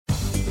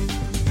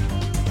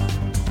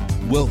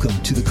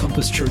Welcome to the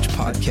Compass Church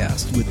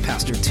Podcast with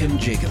Pastor Tim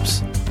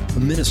Jacobs, a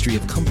ministry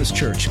of Compass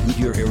Church,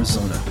 Goodyear,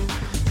 Arizona.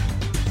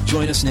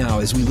 Join us now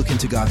as we look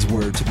into God's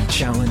Word to be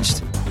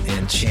challenged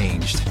and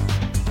changed.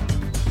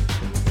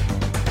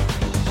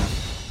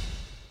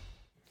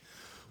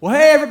 Well,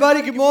 hey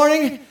everybody, good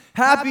morning.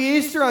 Happy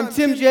Easter. I'm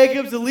Tim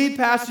Jacobs, the lead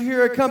pastor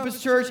here at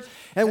Compass Church.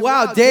 And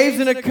wow,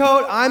 Dave's in a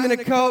coat, I'm in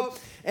a coat,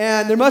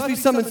 and there must be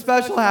something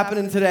special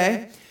happening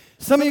today.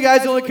 Some of you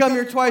guys only come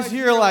here twice a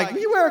year like,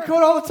 you wear a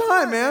coat all the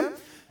time, man.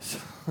 So,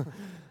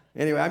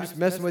 anyway, I'm just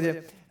messing with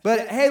you.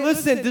 But hey,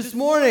 listen, this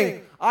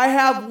morning, I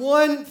have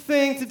one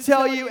thing to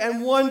tell you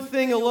and one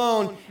thing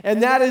alone,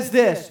 and that is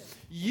this.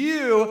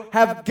 You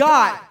have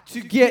got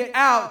to get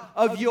out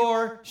of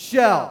your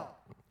shell.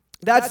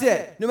 That's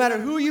it. No matter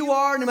who you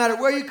are, no matter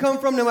where you come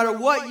from, no matter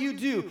what you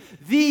do,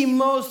 the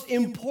most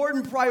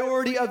important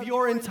priority of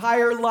your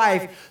entire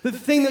life, the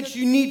thing that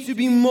you need to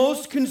be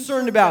most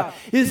concerned about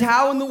is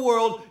how in the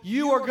world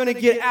you are going to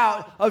get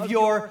out of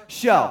your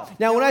shell.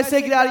 Now, when I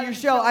say get out of your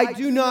shell, I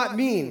do not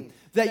mean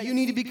that you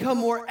need to become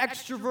more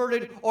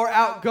extroverted or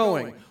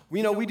outgoing.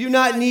 We do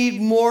not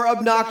need more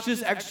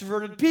obnoxious,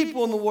 extroverted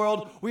people in the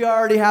world. We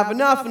already have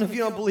enough, and if you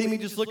don't believe me,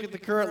 just look at the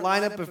current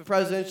lineup of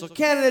presidential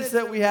candidates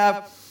that we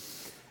have.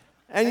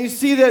 And you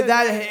see that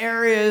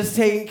area is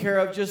taken care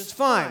of just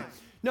fine.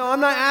 No,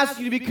 I'm not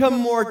asking you to become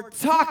more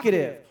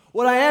talkative.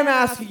 What I am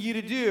asking you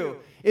to do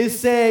is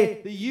say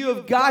that you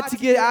have got to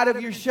get out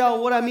of your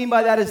shell. What I mean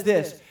by that is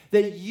this,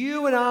 that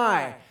you and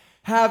I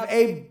have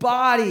a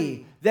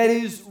body that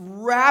is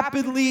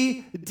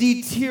rapidly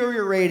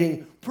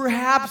deteriorating,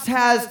 perhaps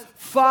has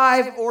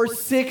 5 or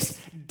 6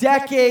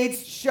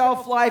 decades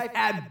shelf life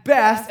at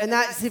best, and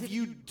that's if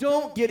you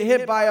don't get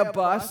hit by a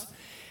bus.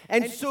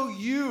 And so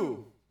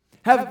you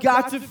have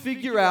got to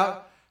figure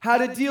out how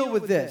to deal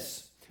with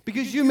this.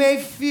 Because you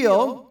may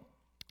feel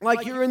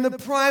like you're in the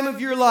prime of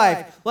your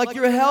life, like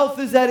your health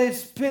is at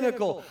its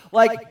pinnacle,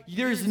 like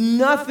there's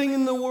nothing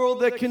in the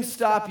world that can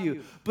stop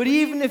you. But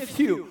even if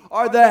you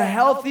are the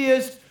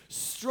healthiest,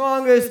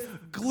 strongest,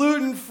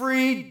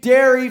 gluten-free,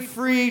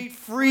 dairy-free,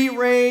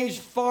 free-range,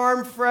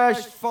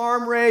 farm-fresh,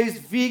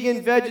 farm-raised,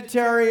 vegan,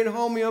 vegetarian,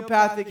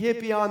 homeopathic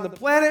hippie on the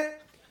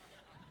planet,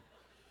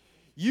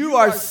 you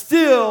are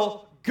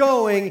still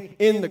going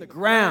in the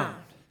ground,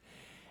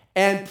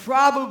 and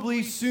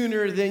probably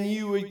sooner than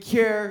you would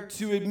care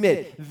to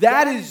admit.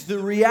 That is the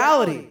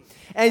reality.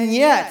 And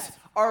yet,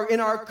 in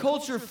our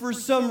culture, for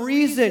some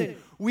reason,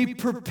 we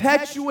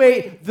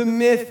perpetuate the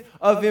myth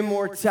of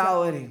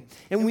immortality.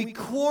 And we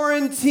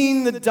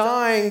quarantine the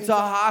dying to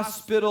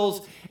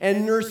hospitals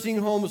and nursing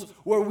homes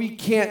where we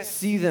can't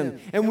see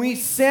them. And we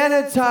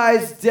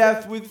sanitize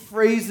death with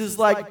phrases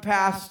like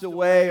passed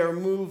away or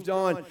moved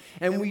on.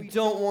 And we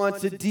don't want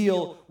to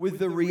deal with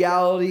the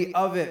reality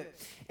of it.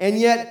 And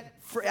yet,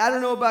 I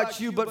don't know about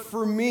you, but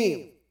for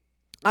me,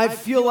 I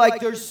feel like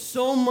there's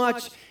so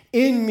much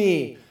in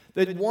me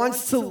that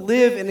wants to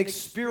live and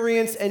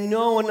experience and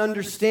know and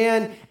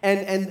understand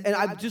and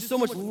I've just so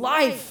much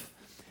life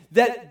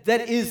that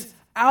is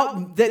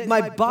out that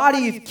my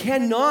body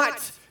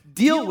cannot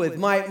deal with.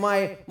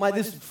 My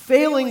this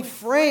failing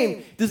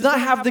frame does not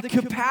have the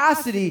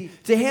capacity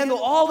to handle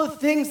all the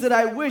things that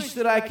I wish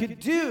that I could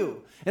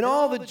do and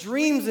all the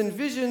dreams and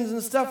visions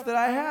and stuff that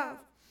I have.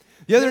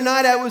 The other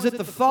night I was at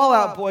the Fall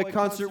Out Boy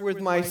concert with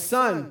my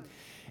son,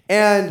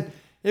 and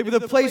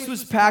the place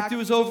was packed. It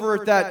was over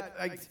at that,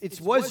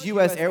 it was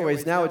U.S.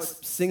 Airways. Now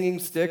it's Singing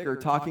Stick or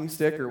Talking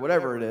Stick or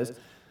whatever it is,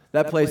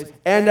 that place.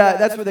 And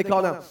that's what they call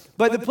it now.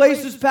 But the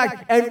place was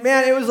packed. And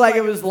man, it was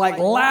like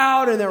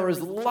loud, and there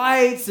was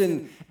lights,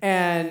 and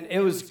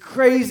it was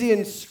crazy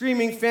and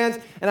screaming fans.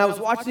 And I was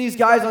watching these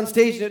guys on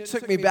stage, and it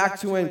took me back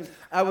to when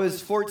I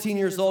was 14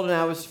 years old and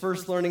I was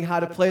first learning how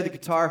to play the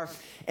guitar.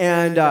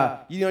 And,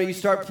 you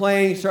start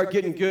playing, you start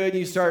getting good, and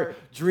you start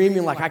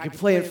dreaming like I could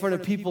play in front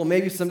of people.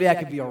 Maybe someday I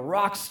could be a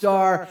rock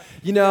star,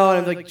 and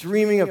I'm like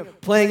dreaming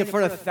of playing in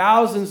front of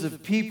thousands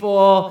of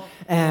people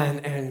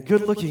and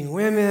good-looking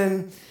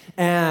women.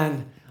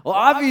 And, well,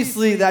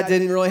 obviously that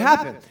didn't really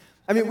happen.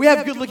 I mean, we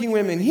have good-looking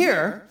women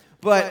here,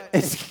 but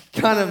it's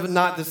kind of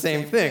not the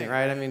same thing,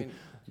 right? I mean,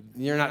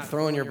 you're not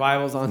throwing your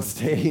Bibles on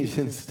stage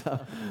and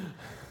stuff.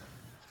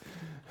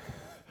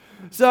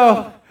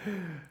 So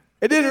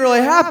it didn't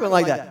really happen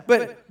like that.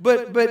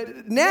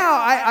 But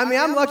now,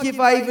 I'm lucky if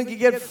I even could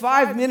get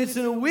 5 minutes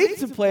in a week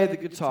to play the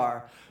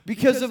guitar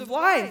because of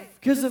life,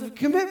 because of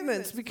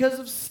commitments, because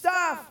of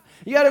stuff.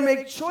 You got to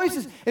make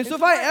choices. And so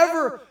if I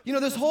ever,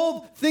 this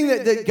whole thing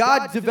that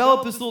God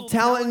developed this little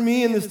talent in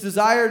me and this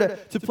desire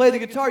to play the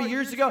guitar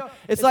years ago,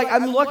 it's like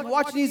I'm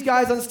watching these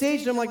guys on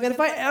stage, and I'm like, man, if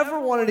I ever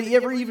wanted to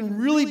ever even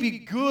really be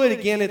good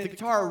again at the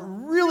guitar,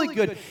 really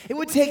good, it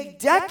would take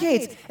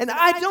decades. And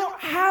I don't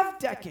have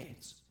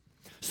decades.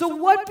 So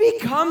what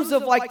becomes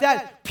of like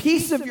that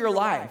piece of your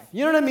life?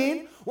 You know what I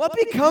mean? What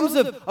becomes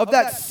of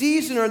that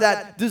season or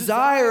that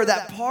desire or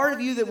that part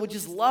of you that would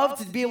just love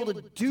to be able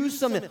to do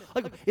something?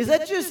 Like, does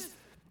it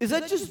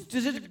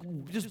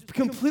just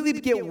completely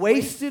get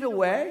wasted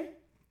away?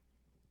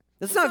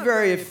 That's not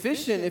very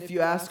efficient if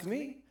you ask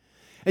me.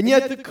 And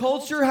yet the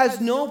culture has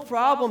no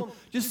problem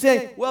just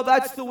saying, well,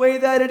 that's the way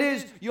that it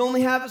is. You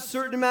only have a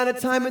certain amount of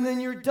time and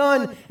then you're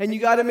done. And you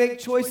got to make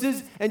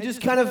choices and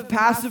just kind of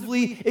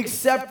passively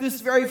accept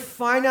this very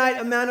finite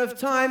amount of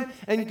time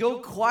and go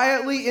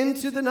quietly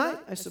into the night,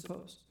 I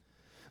suppose.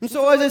 And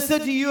so as I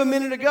said to you a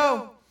minute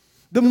ago,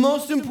 the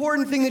most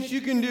important thing that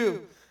you can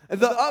do,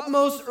 the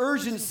utmost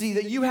urgency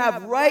that you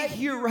have right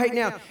here, right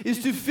now,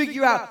 is to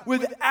figure out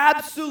with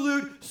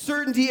absolute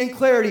certainty and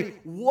clarity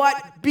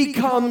what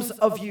becomes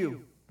of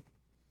you.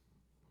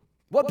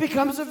 What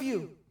becomes of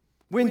you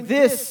when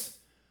this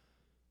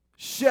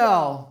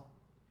shell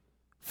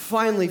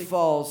finally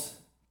falls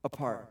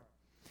apart?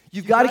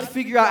 You've got to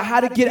figure out how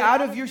to get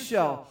out of your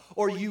shell,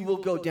 or you will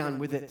go down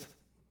with it.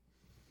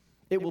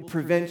 It will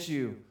prevent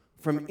you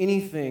from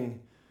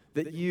anything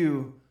that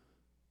you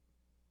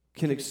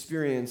can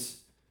experience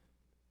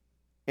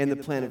in the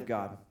plan of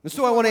God. And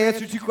so I want to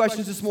answer 2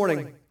 questions this morning,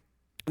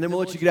 and then we'll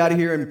let you get out of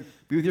here and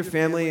be with your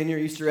family and your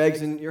Easter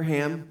eggs and your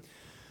ham.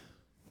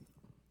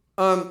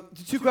 The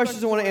 2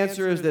 questions I want to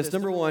answer is this.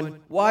 Number 1,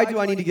 why do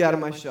I need to get out of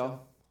my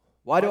shell?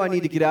 Why do I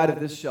need to get out of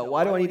this shell?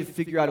 Why do I need to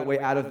figure out a way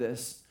out of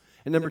this?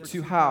 And number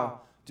 2,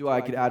 how do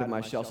I get out of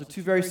my shell? So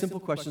 2 very simple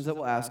questions that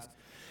we'll ask.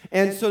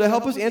 And so to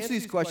help us answer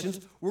these questions,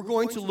 we're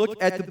going to look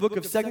at the book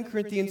of 2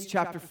 Corinthians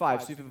chapter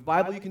 5. So if you have a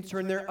Bible, you can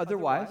turn there.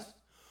 Otherwise,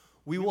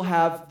 we will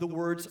have the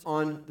words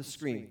on the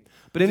screen.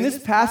 But in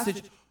this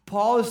passage,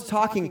 Paul is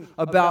talking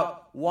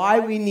about why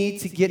we need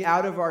to get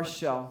out of our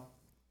shell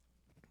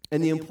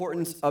and the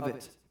importance of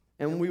it.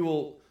 And we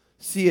will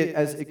see it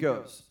as it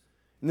goes.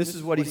 And this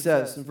is what he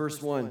says in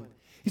verse 1.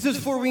 He says,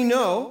 "For we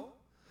know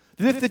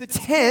that if the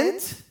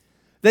tent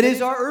that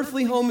is our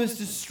earthly home is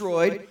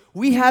destroyed,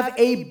 we have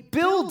a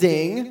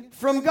building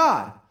from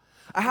God,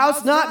 a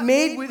house not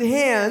made with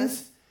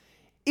hands,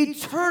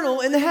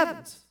 eternal in the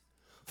heavens.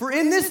 For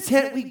in this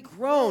tent we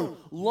groan,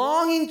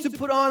 longing to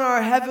put on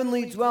our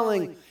heavenly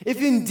dwelling,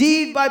 if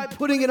indeed by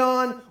putting it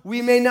on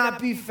we may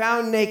not be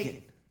found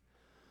naked."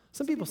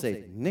 Some people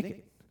say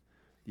naked.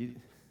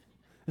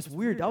 It's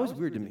weird. That was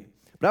weird to me.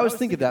 But I always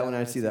think of that when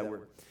I see that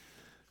word.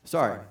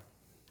 Sorry.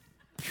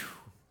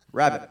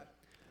 Rabbit.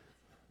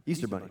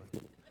 Easter bunny.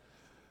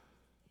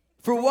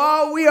 "For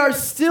while we are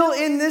still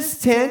in this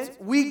tent,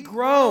 we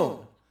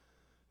groan,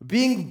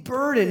 being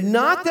burdened,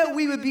 not that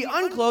we would be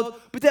unclothed,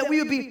 but that we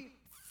would be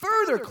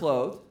further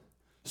clothed,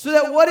 so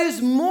that what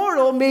is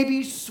mortal may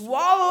be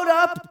swallowed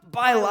up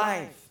by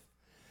life.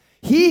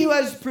 He who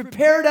has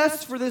prepared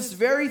us for this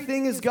very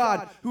thing is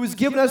God, who has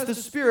given us the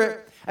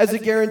Spirit as a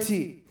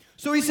guarantee."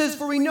 So he says,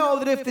 "For we know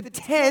that if the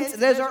tent,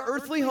 that is our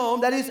earthly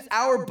home, that is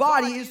our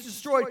body, is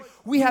destroyed,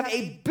 we have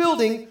a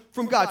building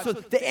from God." So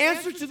the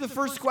answer to the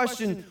first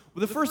question,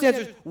 the first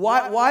answer is,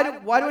 why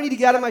do I need to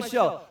get out of my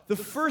shell? The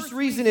first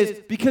reason is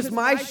because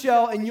my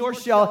shell and your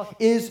shell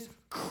is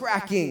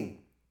cracking.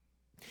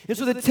 And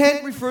so the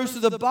tent refers to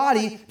the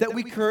body that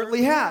we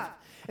currently have.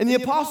 And the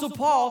Apostle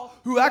Paul,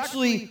 who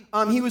actually,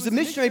 he was a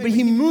missionary, but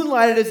he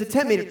moonlighted as a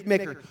tent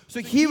maker. So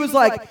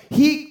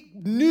he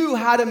knew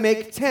how to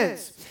make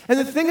tents. And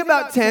the thing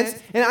about tents,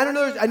 and I don't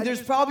know,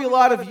 there's probably a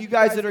lot of you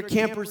guys that are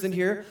campers in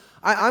here.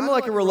 I'm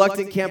like a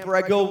reluctant camper.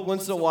 I go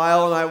once in a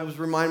while, and I was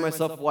remind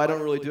myself, well, I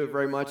don't really do it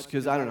very much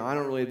because I'm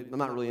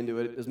not really into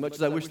it as much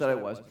as I wish that I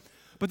was.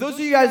 But those of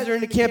you guys that are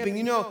into camping,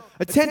 you know,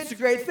 a tent's a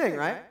great thing,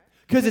 right?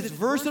 Because it's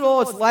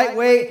versatile, it's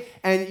lightweight,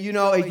 and you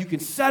know, you can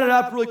set it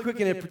up really quick,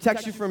 and it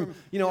protects you from,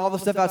 you know, all the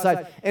stuff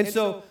outside. And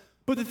so,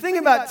 but the thing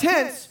about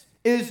tents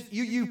is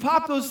you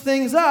pop those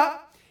things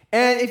up,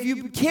 and if you've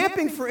been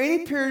camping for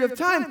any period of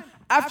time,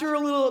 after a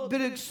little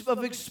bit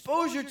of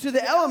exposure to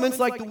the elements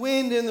like the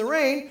wind and the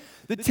rain,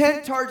 the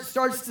tent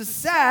starts to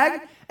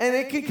sag, and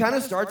it can kind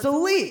of start to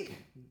leak,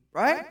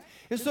 right?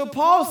 And so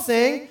Paul's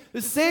saying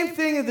the same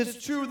thing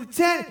that's true with the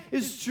tent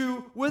is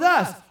true with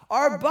us.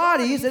 Our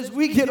bodies, as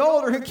we get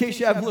older, in case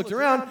you haven't looked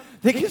around,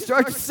 they can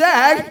start to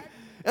sag,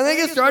 and they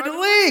can start to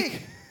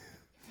leak.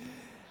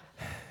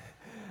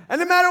 And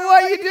no matter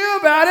what you do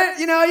about it,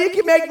 you know, you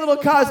can make little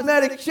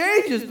cosmetic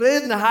changes, but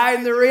it isn't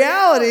hiding the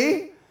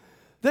reality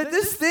that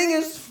this thing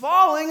is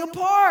falling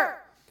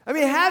apart. I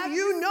mean, have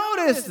you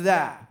noticed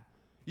that?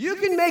 You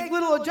can make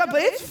little adjustments,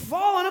 but it's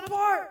falling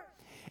apart.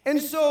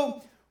 And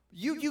so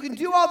you can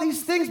do all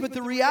these things, but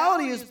the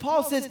reality is,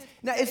 Paul says,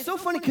 now it's so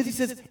funny because he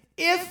says,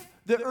 if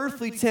the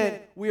earthly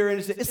tent we are in,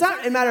 it's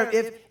not a matter of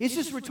if, it's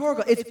just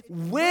rhetorical. It's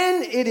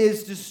when it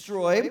is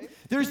destroyed,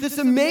 there's this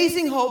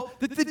amazing hope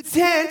that the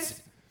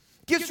tent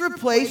gets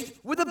replaced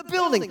with a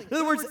building. In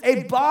other words,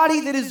 a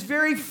body that is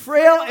very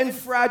frail and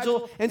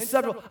fragile and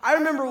susceptible. I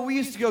remember we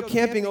used to go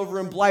camping over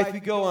in Blythe. We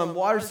go on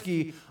water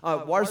skiing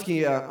on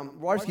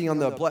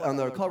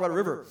the Colorado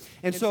River.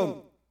 And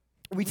so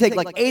we take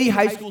like 80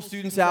 high school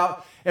students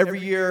out every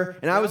year,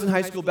 and I was in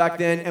high school back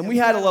then, and we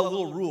had a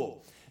little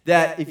rule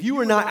that if you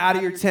were not out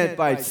of your tent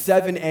by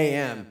 7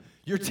 a.m.,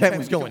 your tent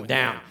was going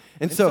down.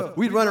 And so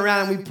we'd run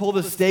around and we'd pull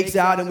the stakes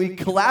out and we'd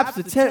collapse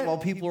the tent while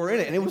people were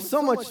in it, and it was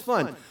so much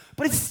fun.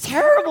 But it's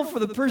terrible for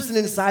the person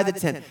inside the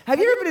tent. Have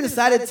you ever been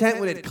inside a tent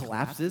when it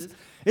collapses?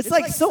 It's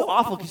like so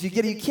awful because you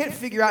can't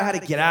figure out how to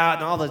get out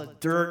and all the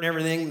dirt and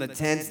everything, and the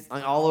tents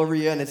all over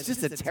you, and it's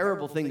just a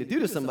terrible thing to do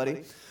to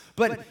somebody.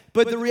 But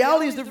the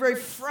reality is they're very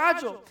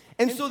fragile.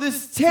 And so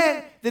this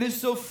tent that is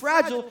so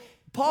fragile,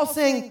 Paul's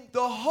saying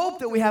the hope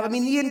that we have,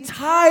 the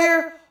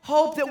entire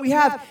hope that we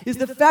have is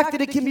the fact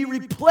that it can be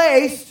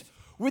replaced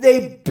with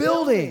a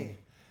building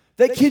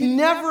that can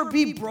never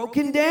be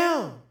broken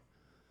down.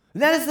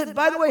 And that is,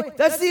 by the way,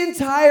 that's the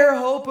entire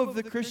hope of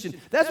the Christian.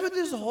 That's what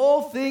this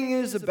whole thing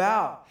is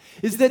about,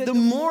 is that the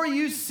more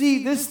you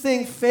see this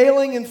thing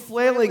failing and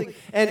flailing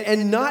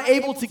and not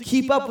able to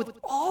keep up with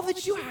all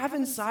that you have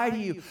inside of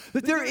you,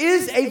 that there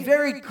is a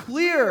very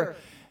clear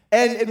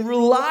and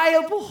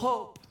reliable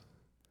hope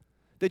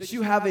that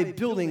you have a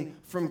building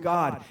from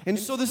God. And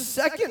so the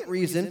second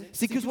reason,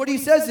 because what he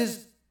says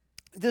is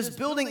this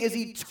building is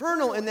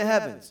eternal in the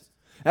heavens.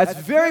 That's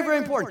very, very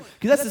important,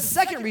 because that's the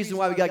second reason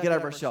why we got to get out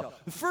of our shell.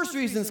 The first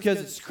reason is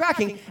because it's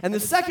cracking, and the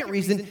second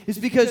reason is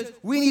because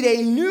we need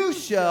a new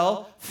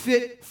shell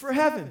fit for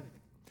heaven.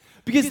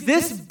 Because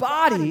this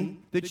body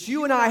that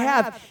you and I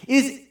have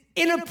is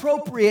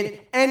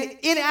inappropriate and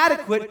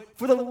inadequate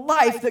for the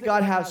life that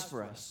God has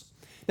for us.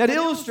 Now, to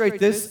illustrate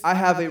this, I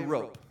have a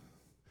rope.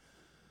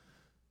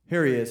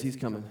 Here he is. He's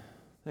coming.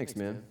 Thanks,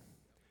 man.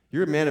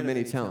 You're a man of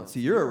many talents. See,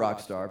 you're a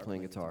rock star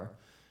playing guitar,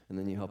 and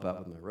then you help out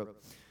with my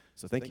rope.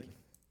 So thank you.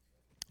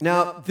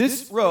 Now,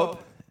 this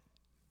rope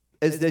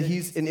is that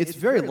and it's a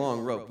very long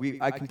rope.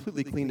 I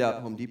completely cleaned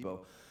out Home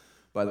Depot,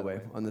 by the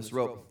way, on this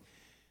rope.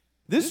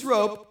 This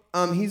rope,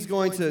 he's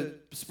going to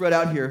spread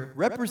out here,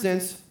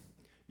 represents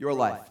your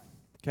life,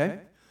 okay?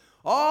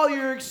 All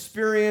your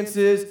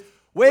experiences,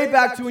 way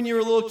back to when you were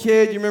a little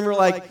kid. You remember,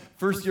 like,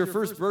 your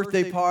first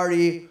birthday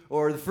party,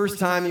 or the first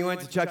time you went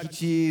to Chuck E.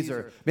 Cheese,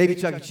 or maybe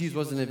Chuck E. Cheese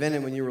wasn't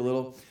invented when you were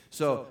little.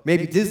 So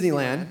maybe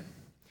Disneyland.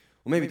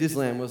 Well, maybe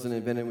Disneyland wasn't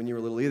invented when you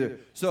were little either.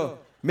 So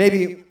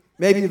maybe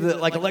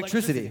like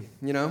electricity,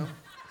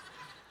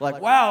 like,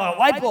 wow, a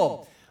light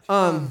bulb.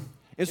 And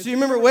so you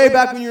remember way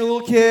back when you were a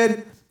little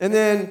kid, and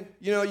then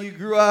you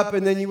grew up,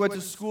 and then you went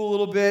to school a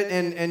little bit,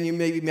 and you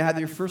maybe had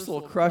your first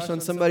little crush on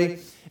somebody,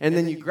 and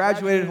then you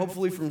graduated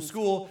hopefully from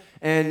school,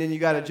 and then you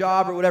got a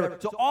job or whatever.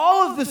 So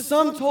all of the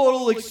sum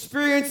total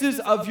experiences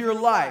of your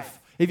life,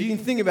 if you can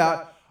think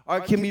about,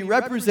 can be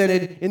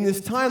represented in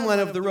this timeline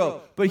of the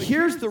rope. But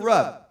here's the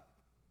rub.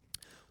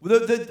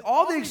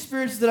 All the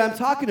experiences that I'm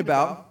talking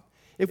about,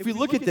 if we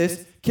look at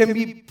this, can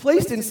be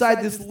placed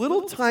inside this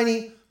little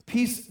tiny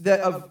piece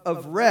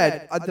of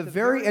red at the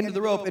very end of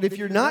the rope. And if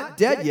you're not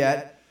dead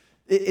yet,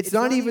 it's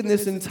not even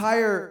this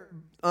entire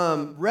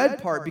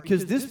red part,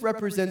 because this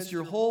represents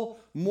your whole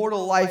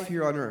mortal life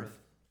here on earth.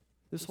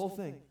 This whole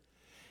thing.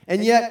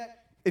 And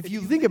yet, if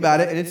you think about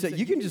it, and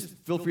you can just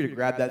feel free to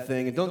grab that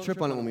thing, and don't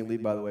trip on it when we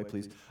leave, by the way,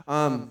 please.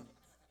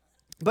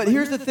 But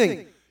here's the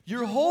thing.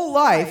 Your whole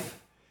life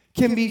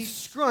can be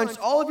scrunched,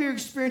 all of your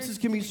experiences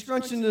can be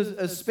scrunched into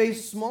a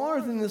space smaller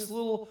than this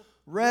little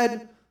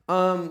red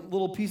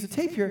little piece of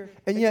tape here,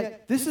 and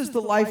yet this is the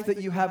life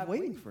that you have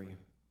waiting for you.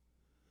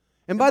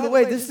 And by the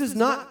way, this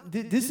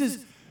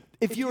is,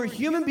 if you're a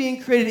human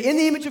being created in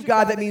the image of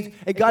God, that means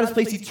that God has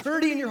placed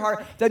eternity in your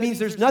heart. That means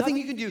there's nothing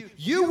you can do.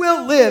 You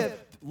will live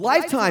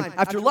lifetime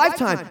after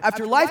lifetime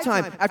after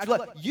lifetime after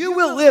life. You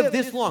will live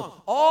this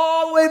long,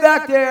 all the way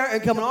back there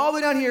and coming all the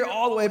way down here,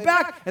 all the way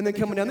back, and then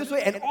coming down this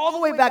way and all the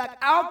way back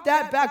out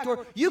that back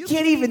door. You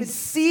can't even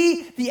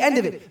see the end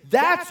of it.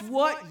 That's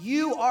what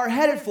you are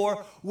headed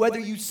for. Whether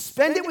you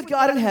spend it with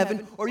God in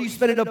heaven or you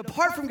spend it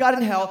apart from God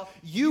in hell,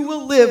 you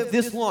will live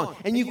this long.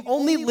 And you've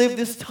only lived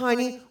this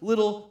tiny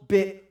little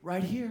bit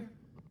right here.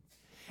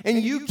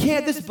 And you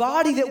can't, this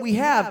body that we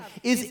have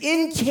is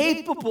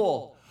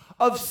incapable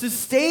of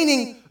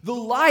sustaining the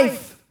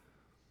life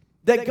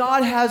that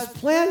God has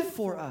planned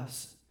for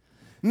us.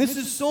 And this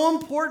is so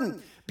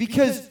important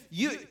because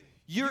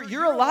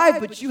you're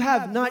alive, but you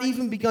have not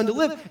even begun to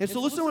live. And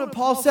so listen to what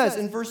Paul says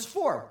in verse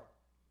 4.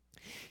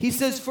 He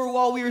says, "For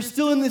while we are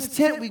still in this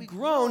tent, we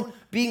groan,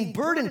 being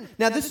burdened."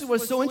 Now, this is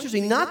what's so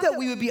interesting. Not that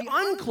we would be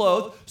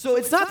unclothed. So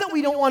it's not that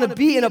we don't want to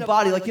be in a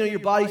body. Like, your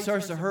body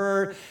starts to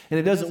hurt, and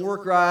it doesn't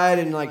work right,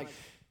 and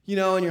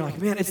and you're like,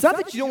 man, it's not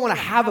that you don't want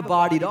to have a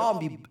body at all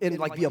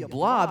and be a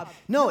blob.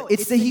 No,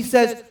 it's that he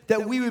says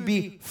that we would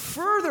be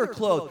further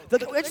clothed.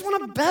 Like, I just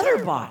want a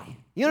better body.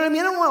 You know what I mean?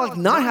 I don't want to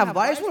not have a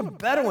body. I just want a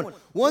better one.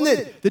 One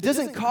that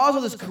doesn't cause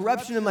all this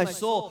corruption in my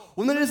soul.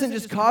 One that doesn't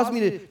just cause me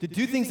to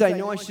do things that I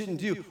know I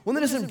shouldn't do. One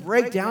that doesn't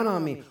break down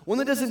on me. One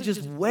that doesn't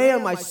just weigh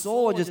on my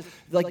soul and just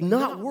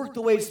not work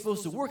the way it's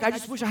supposed to work. I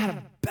just wish I had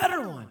a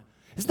better one.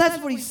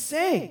 That's what he's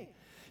saying.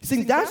 He's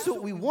saying that's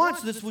what we want,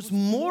 so this what's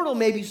mortal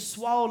may be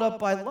swallowed up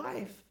by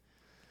life.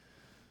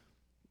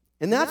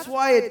 And that's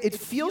why it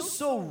feels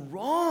so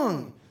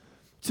wrong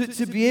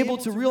to be able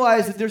to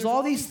realize that there's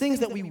all these things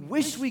that we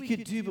wish we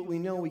could do, but we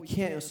know we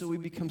can't, and so we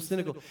become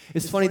cynical.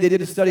 It's funny, they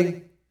did a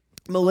study,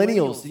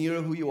 millennials, and you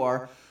know who you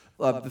are,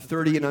 the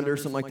 30 and under,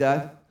 something like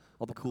that,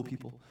 all the cool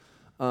people.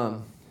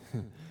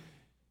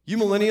 You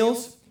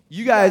millennials,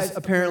 you guys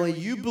apparently,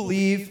 you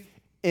believe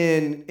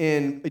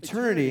in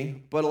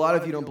eternity, but a lot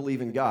of you don't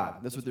believe in God.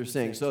 That's what they're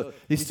saying. So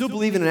they still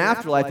believe in an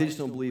afterlife, they just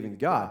don't believe in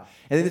God.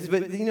 And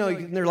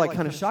they're like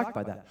kind of shocked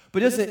by that.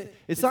 But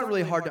it's not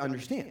really hard to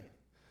understand.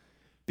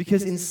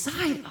 Because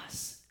inside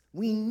us,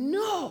 we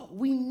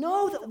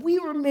know that we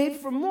were made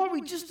for more.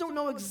 We just don't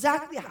know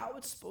exactly how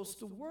it's supposed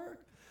to work.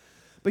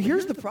 But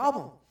here's the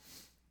problem.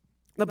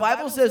 The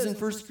Bible says in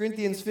 1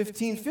 Corinthians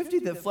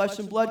 15:50 that flesh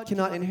and blood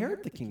cannot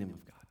inherit the kingdom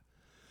of God.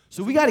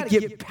 So we got to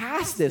get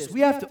past this. We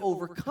have to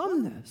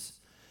overcome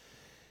this.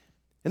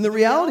 And the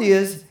reality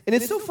is, and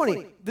it's so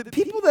funny, the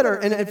people that are,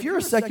 and if you're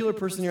a secular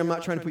person here, I'm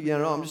not trying to put you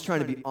down at all, I'm just trying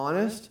to be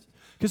honest.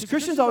 Because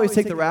Christians always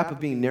take the rap of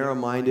being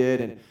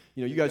narrow-minded, and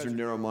you guys are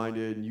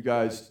narrow-minded, and you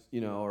guys,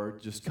 are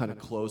just kind of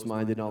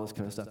closed-minded and all this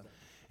kind of stuff.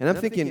 And I'm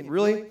thinking,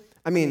 really?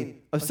 I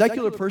mean, a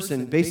secular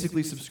person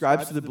basically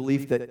subscribes to the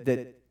belief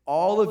that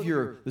all of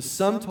the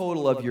sum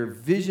total of your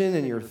vision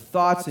and your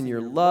thoughts and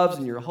your loves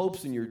and your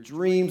hopes and your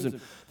dreams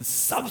and the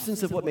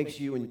substance of what makes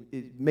you and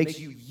it makes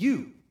you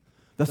you,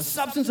 the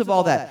substance of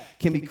all that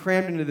can be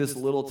crammed into this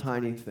little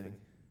tiny thing.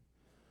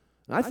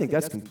 And I think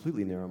that's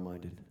completely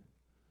narrow-minded.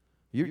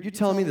 You're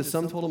telling me the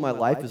sum total of my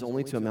life is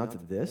only to amount to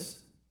this?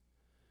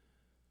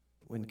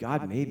 When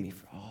God made me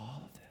for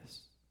all of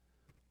this,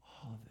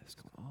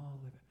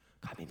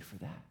 God made me for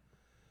that.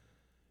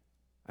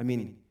 I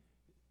mean,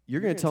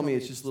 you're going to tell me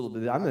it's just a little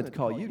bit. I'm going to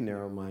call you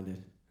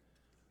narrow-minded.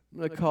 I'm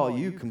going to call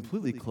you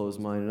completely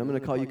closed-minded. I'm going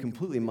to call you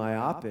completely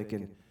myopic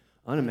and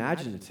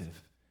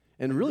unimaginative.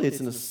 And really,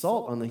 it's an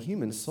assault on the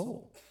human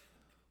soul.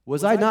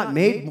 Was I not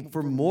made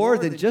for more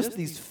than just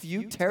these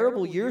few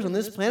terrible years on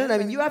this planet? I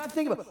mean, you have to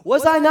think about it.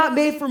 Was I not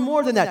made for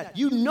more than that?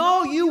 You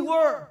know you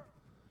were.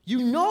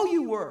 You know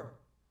you were.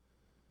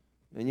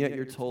 And yet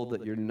you're told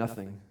that you're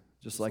nothing,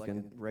 just like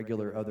a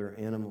regular other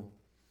animal.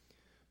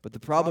 But the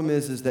problem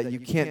is that you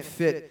can't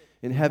fit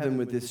in heaven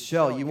with this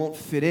shell. You won't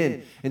fit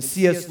in. And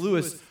C.S.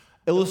 Lewis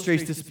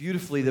illustrates this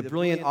beautifully. The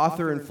brilliant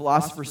author and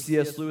philosopher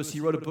C.S. Lewis,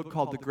 he wrote a book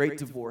called The Great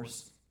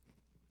Divorce.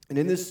 And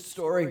in this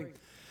story,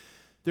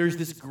 there's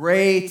this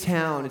gray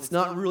town. It's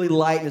not really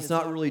light and it's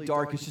not really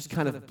dark. It's just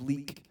kind of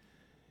bleak.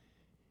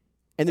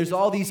 And there's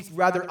all these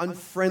rather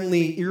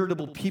unfriendly,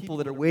 irritable people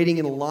that are waiting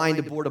in a line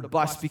to board a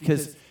bus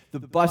because the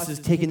bus is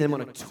taking them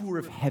on a tour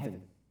of heaven.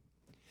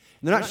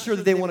 And they're not sure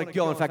that they want to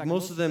go. In fact,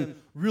 most of them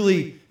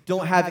really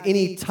don't have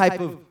any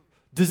type of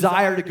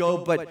desire to go,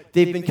 but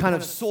they've been kind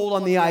of sold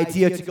on the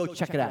idea to go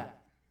check it out.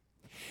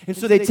 And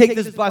so they take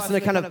this bus and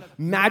it kind of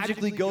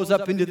magically goes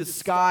up into the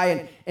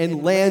sky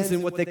and lands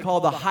in what they call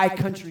the high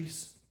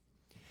countries.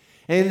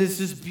 And it's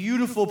this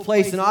beautiful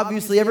place, and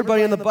obviously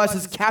everybody on the bus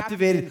is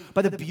captivated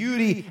by the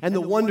beauty and the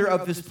wonder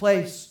of this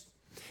place.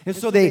 And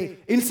so they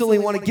instantly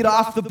want to get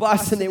off the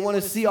bus and they want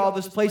to see all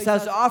this place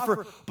has to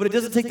offer, but it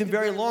doesn't take them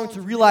very long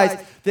to realize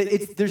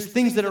that there's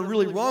things that are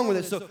really wrong with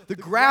it. So the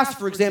grass,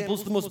 for example,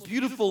 is the most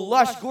beautiful,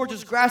 lush,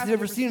 gorgeous grass they've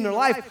ever seen in their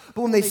life,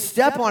 but when they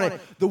step on it,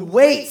 the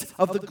weight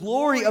of the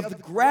glory of the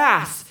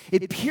grass,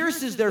 it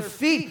pierces their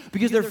feet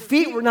because their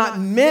feet were not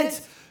meant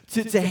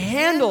to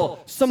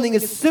handle something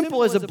as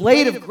simple as a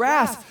blade of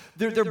grass.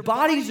 Their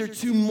bodies are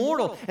too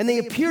mortal, and they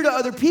appear to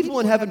other people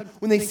in heaven.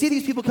 When they see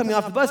these people coming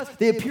off the bus,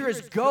 they appear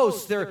as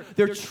ghosts. They're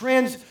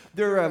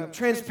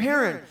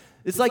transparent.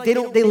 It's like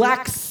they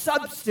lack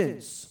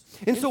substance.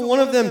 And so one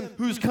of them,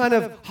 who's kind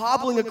of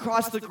hobbling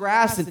across the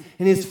grass and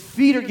his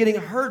feet are getting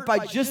hurt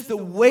by just the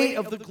weight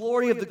of the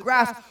glory of the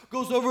grass,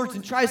 goes over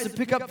and tries to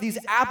pick up these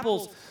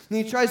apples.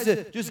 And he tries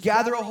to just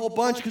gather a whole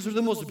bunch because they're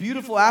the most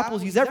beautiful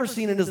apples he's ever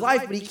seen in his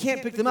life, but he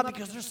can't pick them up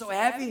because they're so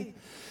heavy.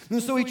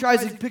 And so he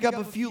tries to pick up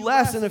a few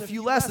less,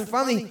 and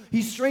finally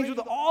he strains with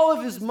all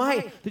of his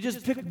might to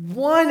just pick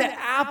one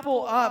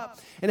apple up.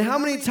 And how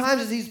many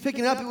times as he's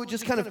picking it up, it would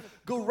just kind of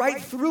go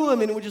right through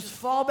him and it would just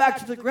fall back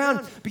to the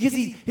ground because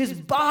his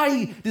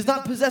body does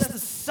not possess the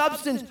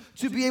substance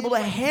to be able to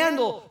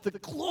handle the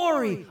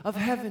glory of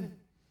heaven.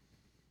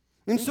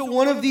 And so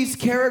one of these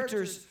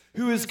characters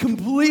who is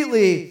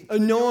completely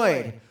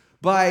annoyed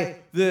by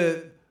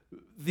the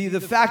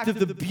fact of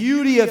the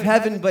beauty of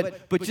heaven,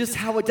 but just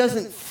how it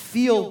doesn't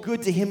feel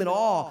good to him at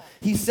all.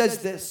 He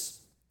says this.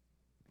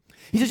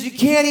 He says, you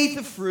can't eat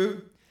the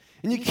fruit,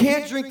 and you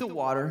can't drink the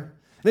water,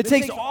 and it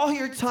takes all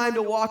your time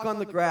to walk on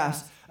the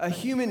grass. A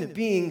human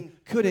being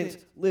couldn't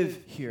live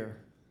here.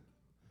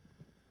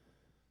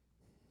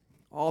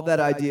 All that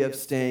idea of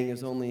staying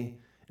is only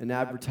an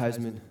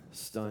advertisement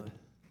stunt.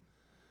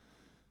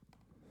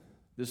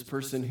 This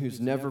person who's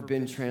never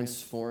been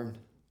transformed,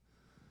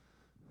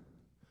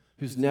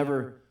 who's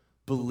never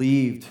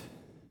believed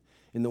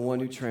in the one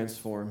who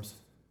transforms,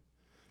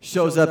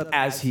 shows up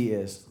as he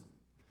is.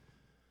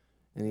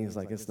 And he's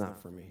like, it's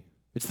not for me.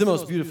 It's the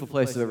most beautiful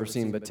place I've ever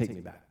seen, but take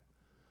me back.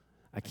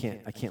 I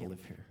can't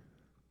live here.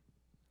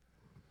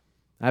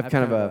 I have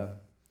kind of a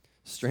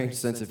strange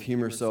sense of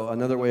humor, so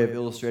another way of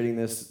illustrating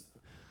this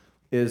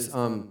is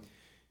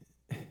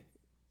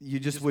you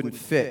just wouldn't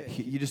fit.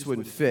 You just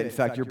wouldn't fit. In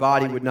fact, your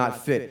body would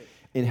not fit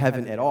in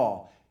heaven at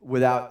all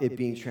without it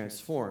being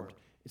transformed.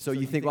 So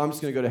you think, well, I'm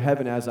just going to go to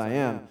heaven as I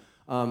am.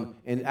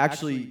 And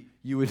actually,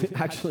 you would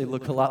actually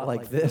look a lot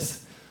like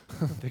this.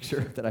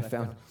 picture that I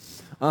found.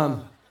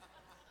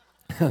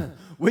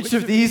 Which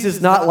of these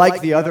is not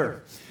like the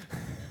other?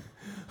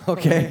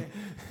 Okay.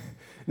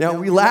 Now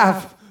we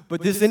laugh,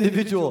 but this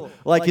individual,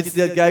 like it's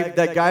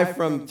that guy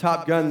from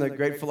Top Gun, the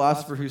great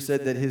philosopher who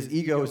said that his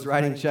ego is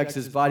writing checks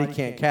his body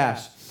can't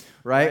cash,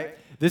 right?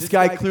 This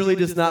guy clearly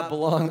does not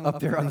belong up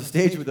there on the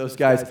stage with those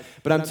guys.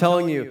 But I'm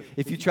telling you,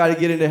 if you try to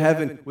get into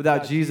heaven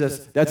without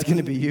Jesus, that's going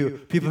to be you.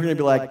 People are going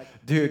to be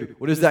like, dude,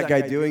 what is that guy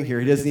doing here?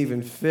 He doesn't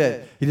even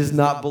fit. He does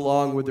not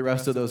belong with the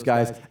rest of those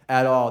guys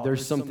at all.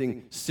 There's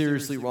something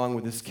seriously wrong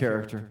with this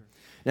character.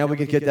 Now we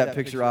can get that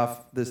picture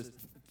off this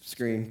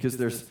screen because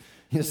there's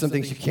some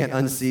things you can't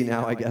unsee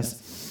now, I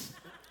guess.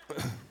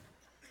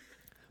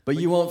 But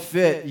you won't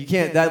fit. You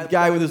can't. That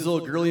guy with his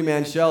little girly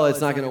man shell, it's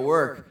not going to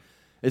work.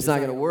 It's not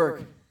going to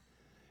work.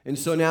 And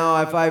so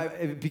now,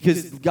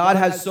 because God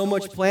has so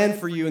much planned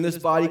for you and this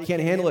body can't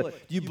handle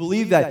it, do you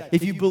believe that?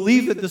 If you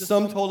believe that the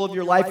sum total of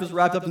your life is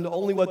wrapped up into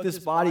only what this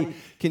body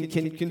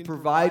can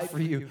provide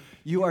for you,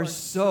 you are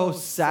so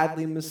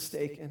sadly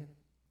mistaken.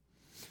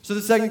 So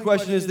the second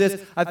question is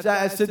this.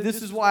 I said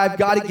this is why I've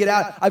got to get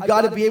out. I've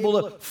got to be able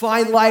to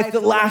find life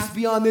that lasts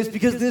beyond this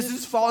because this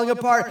is falling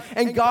apart.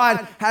 And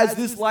God has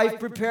this life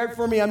prepared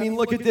for me. I mean,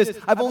 look at this.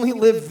 I've only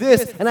lived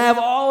this, and I have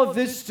all of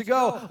this to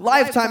go.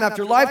 Lifetime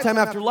after lifetime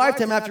after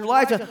lifetime after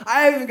lifetime.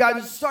 I haven't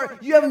gotten started.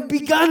 You haven't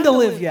begun to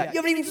live yet. You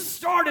haven't even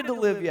started to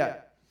live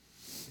yet.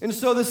 And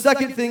so the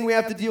second thing we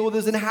have to deal with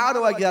is, and how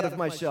do I get out of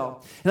my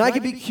shell? And I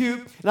can be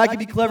cute, and I can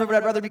be clever, but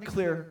I'd rather be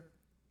clear.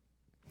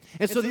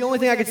 And so the only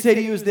thing I can say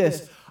to you is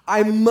this.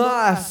 I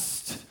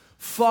must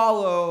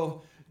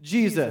follow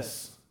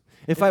Jesus.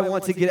 If I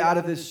want to get out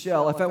of this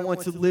shell, if I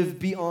want to live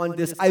beyond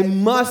this, I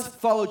must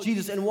follow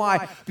Jesus. And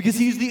why? Because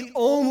he's the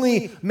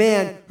only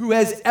man who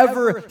has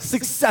ever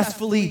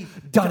successfully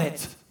done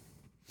it.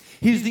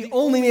 He's the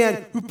only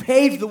man who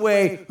paved the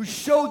way, who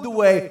showed the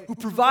way, who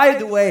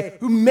provided the way,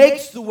 who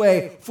makes the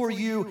way for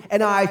you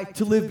and I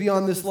to live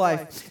beyond this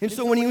life. And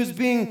so when he was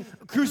being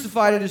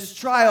crucified at his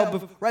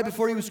trial, right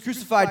before he was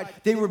crucified,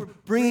 they were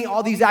bringing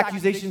all these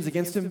accusations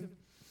against him.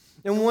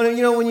 And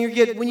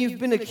when you've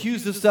been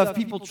accused of stuff,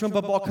 people trump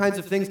up all kinds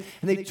of things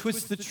and they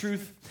twist the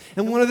truth.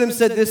 And one of them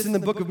said this in the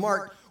book of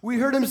Mark. We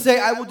heard him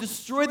say, "I will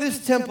destroy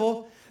this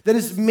temple that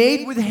is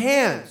made with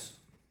hands."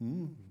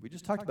 We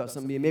just talked about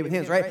something being made with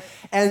hands, right?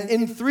 "And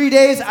in 3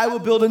 days I will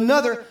build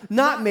another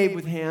not made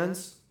with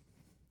hands."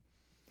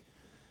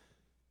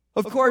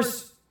 Of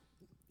course,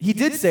 he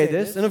did say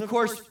this, and of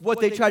course, what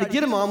they tried to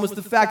get him on was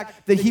the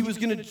fact that he was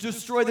going to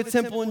destroy the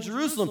temple in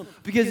Jerusalem.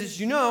 Because, as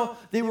you know,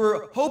 they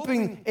were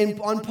hoping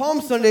on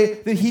Palm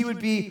Sunday that he would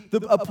be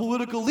a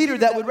political leader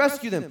that would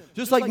rescue them.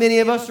 Just like many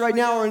of us right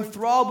now are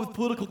enthralled with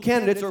political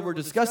candidates, or we're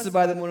disgusted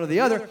by them, one or the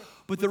other.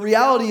 But the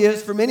reality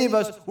is, for many of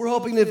us, we're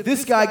hoping that if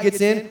this guy gets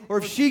in, or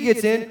if she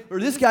gets in, or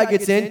this guy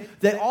gets in,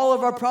 that all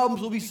of our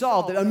problems will be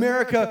solved, that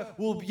America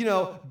will,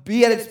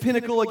 be at its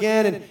pinnacle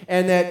again,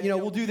 and that,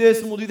 we'll do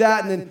this and we'll do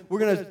that, and then we're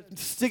going to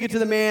stick it to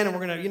the man, and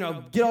we're going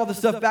to, get all the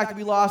stuff back that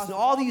we lost, and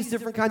all these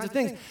different kinds of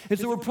things. And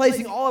so we're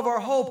placing all of our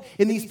hope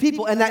in these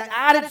people, and that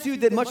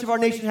attitude that much of our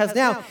nation has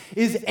now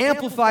is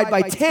amplified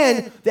by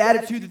 10, the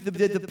attitude that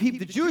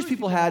the Jewish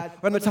people had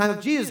around the time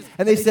of Jesus.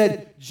 And they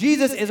said,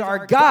 Jesus is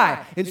our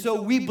guy. And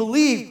so we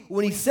believe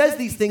when he says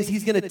these things,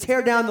 he's going to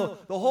tear down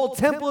the whole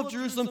temple of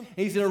Jerusalem, and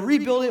he's going to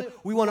rebuild it.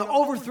 We want to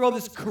overthrow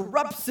this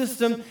corrupt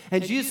system.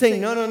 And Jesus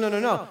saying,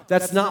 no.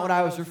 That's not what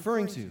I was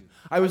referring to.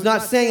 I was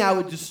not saying I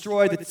would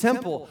destroy the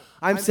temple.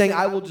 I'm saying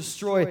I will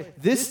destroy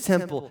this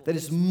temple that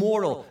is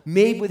mortal,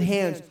 made with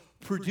hands,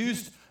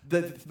 produced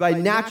by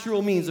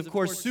natural means, of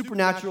course,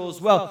 supernatural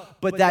as well,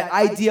 but that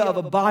idea of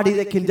a body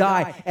that can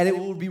die, and it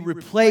will be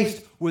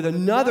replaced with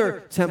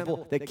another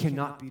temple that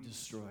cannot be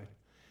destroyed.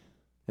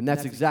 And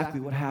that's exactly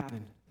what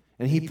happened.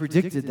 And he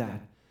predicted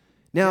that.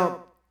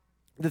 Now,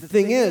 the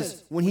thing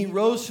is, when he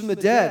rose from the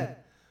dead,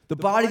 the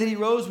body that he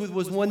rose with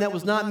was one that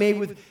was not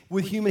made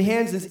with human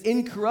hands, is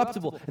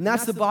incorruptible. And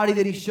that's the body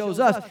that he shows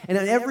us. And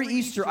on every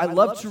Easter, I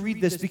love to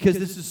read this because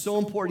this is so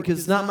important, because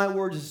it's not my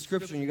words, it's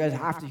Scripture, and you guys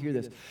have to hear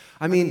this.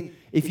 I mean,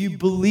 if you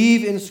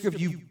believe in Scripture,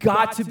 you've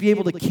got to be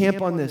able to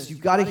camp on this.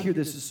 You've got to hear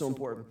this. It's so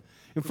important.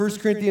 In 1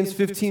 Corinthians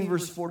 15,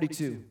 verse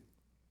 42.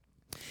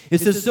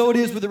 It says, "So it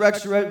is with the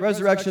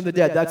resurrection of the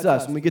dead." That's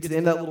us. When we get to the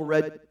end of that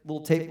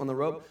little tape on the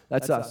rope,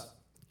 that's us.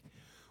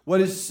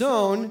 "What is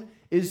sown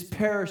is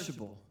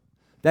perishable."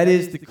 That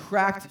is the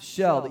cracked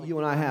shell that you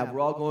and I have.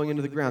 We're all going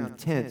into the ground, the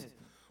tent.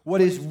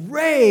 "What is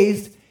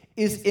raised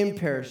is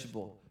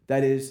imperishable."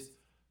 That is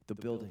the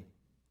building.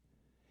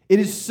 "It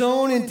is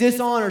sown in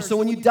dishonor." So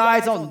when you die,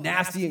 it's all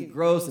nasty and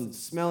gross and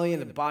smelly,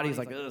 and the body's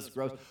like, ugh, it's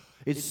gross.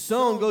 It's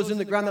sown, goes in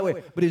the ground that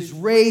way, but is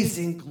raised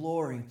in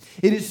glory.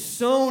 "It is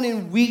sown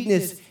in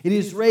weakness. It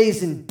is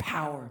raised in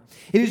power.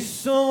 It is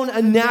sown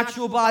a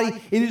natural body.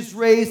 It is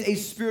raised a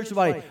spiritual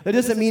body." That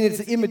doesn't mean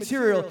it's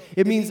immaterial.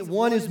 It means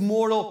one is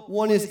mortal,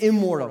 one is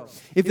immortal.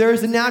 If there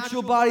is a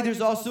natural body, there's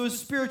also a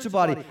spiritual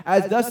body.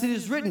 As thus it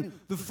is written,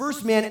 the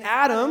first man,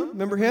 Adam,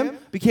 remember him,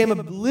 became a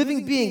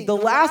living being. The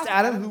last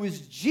Adam, who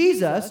is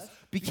Jesus,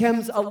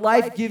 becomes a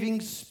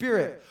life-giving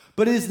spirit.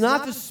 But it is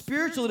not the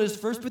spiritual that is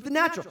first, but the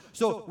natural.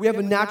 So we have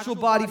a natural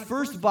body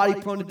first, a body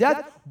prone to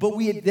death, but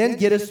we then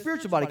get a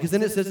spiritual body, because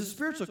then it says the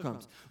spiritual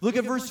comes. Look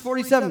at verse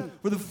 47.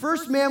 For the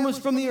first man was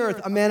from the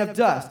earth, a man of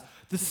dust.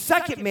 The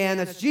second man,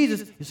 that's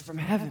Jesus, is from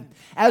heaven.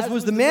 As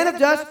was the man of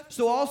dust,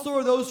 so also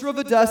are those who are of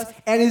the dust.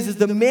 And as is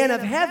the man of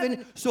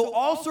heaven, so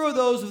also are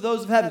those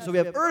of heaven. So we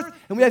have earth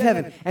and we have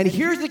heaven. And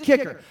here's the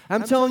kicker.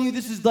 I'm telling you,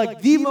 this is like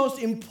the most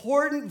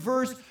important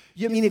verse.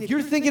 I mean, if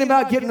you're thinking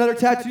about getting another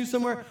tattoo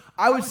somewhere,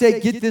 I would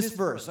say get this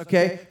verse,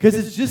 okay? Because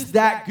it's just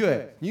that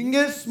good. You can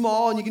get it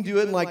small and you can do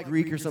it in like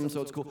Greek or something,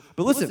 so it's cool.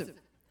 But listen.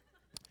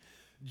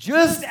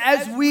 Just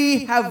as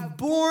we have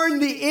borne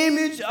the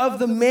image of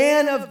the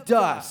man of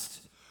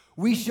dust,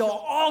 we shall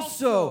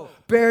also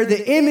bear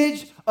the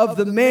image of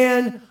the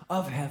man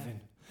of heaven.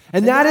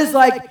 And that is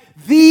like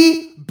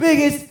the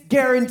biggest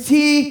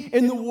guarantee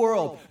in the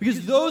world.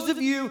 Because those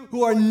of you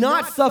who are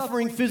not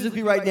suffering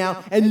physically right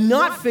now and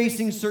not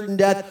facing certain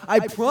death, I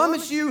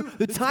promise you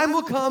the time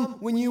will come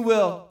when you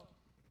will.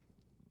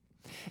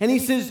 And he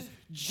says,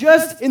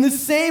 just in the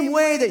same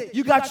way that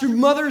you got your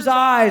mother's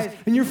eyes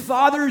and your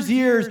father's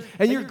ears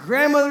and your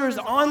grandmother's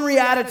ornery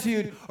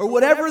attitude, or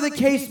whatever the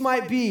case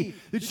might be,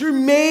 that you're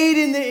made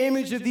in the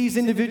image of these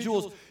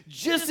individuals,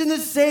 just in the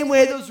same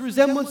way those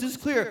resemblances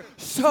clear,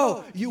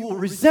 so you will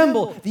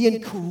resemble the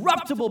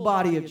incorruptible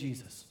body of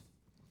Jesus.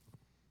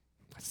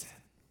 That's it.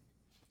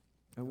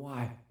 And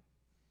why?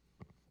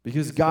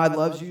 Because God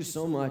loves you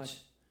so much,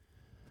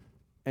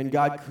 and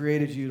God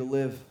created you to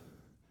live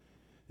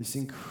this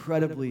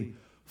incredibly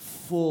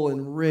full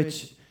and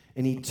rich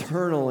and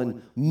eternal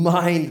and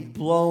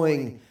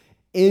mind-blowing,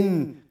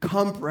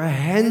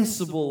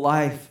 incomprehensible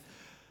life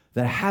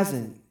that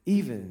hasn't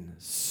even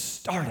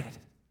started.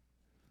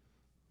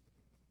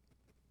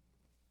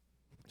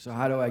 So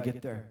how do I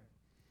get there?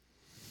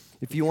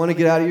 If you want to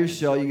get out of your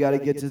shell, you got to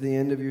get to the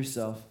end of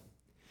yourself.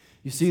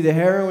 You see, the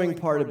harrowing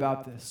part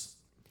about this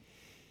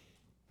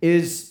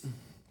is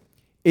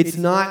it's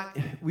not,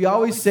 we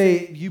always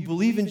say you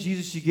believe in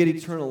Jesus, you get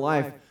eternal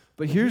life.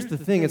 But here's the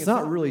thing, it's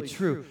not really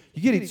true.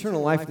 You get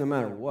eternal life no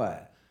matter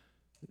what.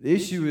 The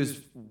issue is,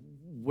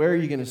 where are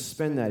you going to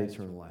spend that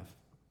eternal life?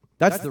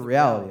 That's the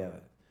reality of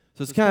it.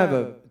 So it's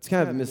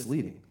kind of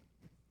misleading.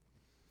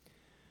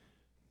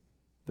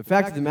 The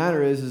fact of the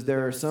matter is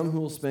there are some who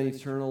will spend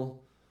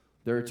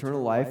their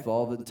eternal life,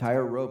 all the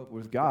entire rope,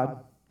 with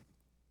God.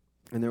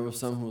 And there are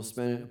some who will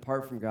spend it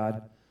apart from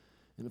God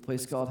in a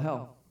place called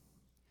hell.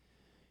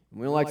 And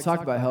we don't like to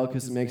talk about hell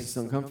because it makes us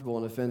uncomfortable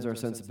and offends our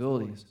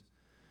sensibilities.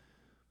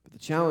 But the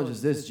challenge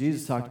is this.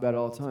 Jesus talked about it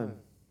all the time.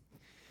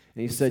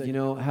 And he said,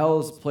 hell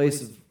is a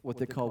place of what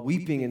they call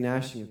weeping and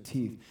gnashing of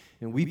teeth.